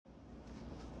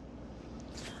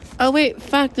Oh, wait,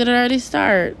 fuck, did it already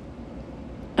start?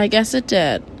 I guess it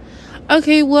did.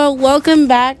 Okay, well, welcome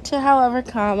back to However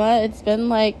Comma. It's been,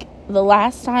 like, the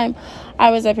last time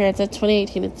I was up here. It said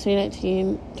 2018, it's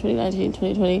 2019,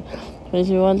 2020,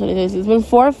 2021, 2022. It's been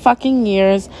 4 fucking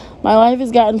years. My life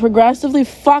has gotten progressively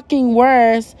fucking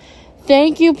worse.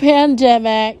 Thank you,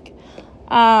 pandemic.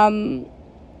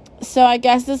 So I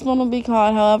guess this one will be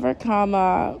called However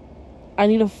Comma. I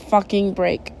need a fucking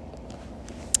break.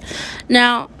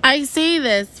 Now, I say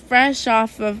this fresh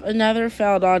off of another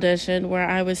failed audition where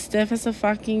I was stiff as a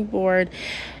fucking board.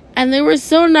 And they were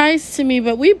so nice to me,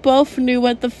 but we both knew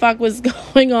what the fuck was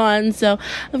going on. So,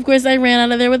 of course, I ran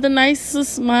out of there with the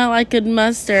nicest smile I could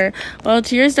muster while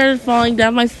tears started falling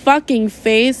down my fucking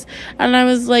face. And I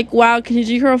was like, wow, can you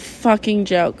hear a fucking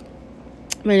joke?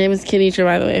 My name is Kenitra,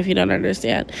 by the way, if you don't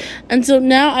understand. And so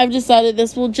now I've decided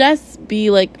this will just be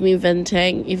like me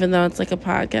venting, even though it's like a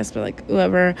podcast, but like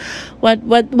whoever, what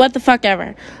the fuck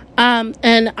ever.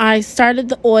 And I started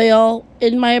the oil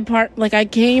in my apartment. Like I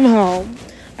came home,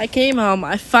 I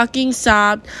fucking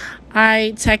sobbed.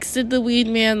 I texted the weed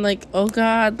man, like, oh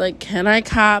God, like, can I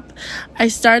cop? I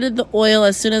started the oil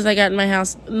as soon as I got in my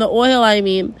house. And the oil, I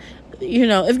mean, you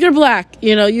know, if you're black,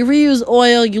 you know, you reuse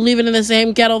oil, you leave it in the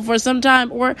same kettle for some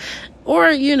time, or,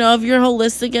 you know, if you're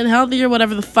holistic and healthy or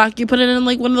whatever the fuck, you put it in,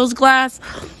 like, one of those glass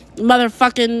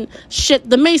motherfucking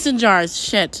the mason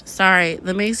jars,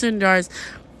 the mason jars,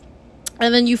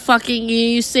 and then you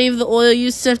save the oil, you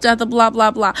sift out the blah,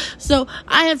 blah, blah. So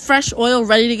I had fresh oil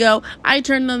ready to go. I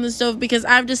turned on the stove because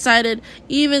I've decided,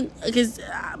 I've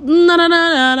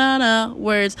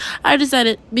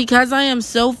decided because I am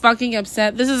so fucking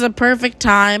upset, this is a perfect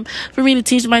time for me to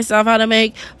teach myself how to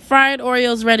make fried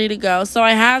Oreos ready to go. So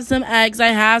I have some eggs, I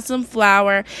have some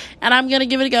flour, and I'm gonna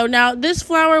give it a go. Now, this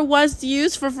flour was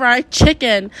used for fried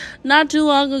chicken not too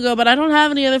long ago, but I don't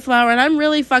have any other flour, and I'm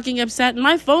really fucking upset, and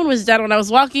my phone was dead when I was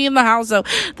walking in the house, so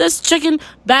this chicken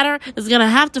batter is gonna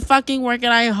have to fucking work,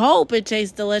 and I hope it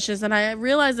tastes delicious. And I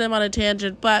realize I'm on a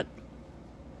tangent, but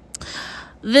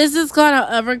this is called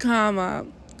However Comma.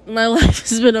 My life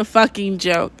has been a fucking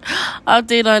joke.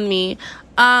 Update on me.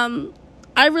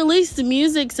 I released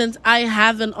music since I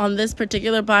haven't on this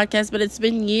particular podcast, but it's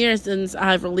been years since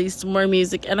I've released more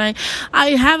music. And I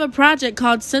have a project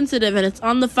called Sensitive, and it's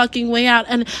on the fucking way out.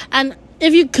 And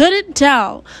if you couldn't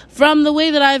tell from the way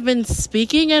that I've been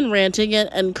speaking and ranting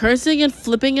and cursing and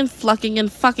flipping and flucking and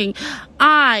fucking,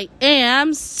 I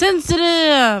am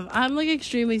sensitive. I'm like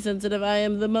extremely sensitive. I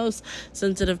am the most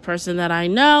sensitive person that I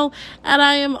know. And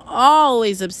I am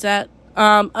always upset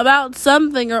about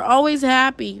something or always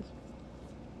happy.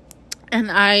 And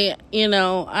I don't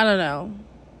know.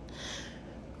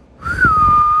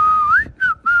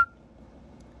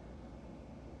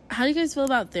 How do you guys feel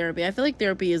about therapy? I feel like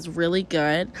therapy is really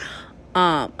good.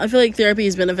 I feel like therapy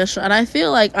is beneficial. And I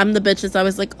feel like I'm the bitch that's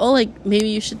always like, oh, like, maybe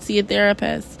you should see a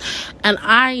therapist. And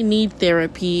I need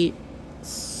therapy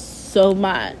so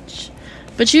much.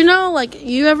 But you know, like,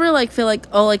 you ever, like, feel like,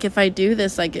 oh, like, if I do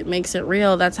this, like, it makes it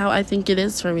real. That's how I think it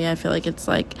is for me. I feel like it's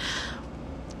like,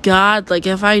 God, like,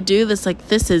 if I do this, like,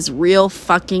 this is real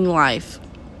fucking life.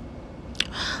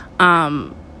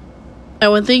 And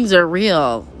when things are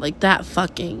real, like, that's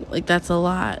a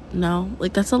lot, no?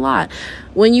 Like, that's a lot.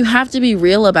 When you have to be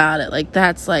real about it, like,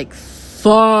 that's, like,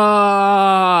 fuck.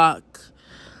 I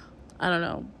don't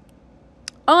know.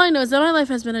 All I know is that my life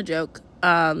has been a joke.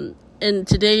 And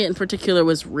today in particular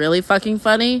was really fucking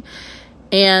funny.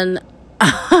 And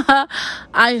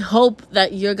I hope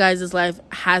that your guys' life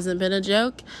hasn't been a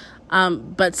joke,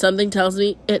 but something tells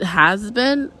me it has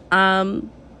been. But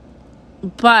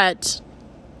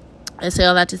I say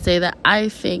all that to say that I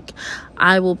think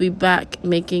I will be back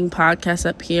making podcasts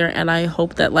up here, and I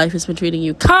hope that life has been treating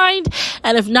you kind,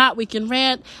 and if not, we can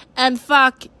rant and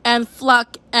fuck and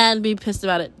fluck and be pissed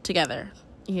about it together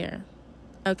here.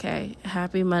 Okay,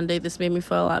 happy Monday. This made me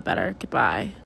feel a lot better. Goodbye.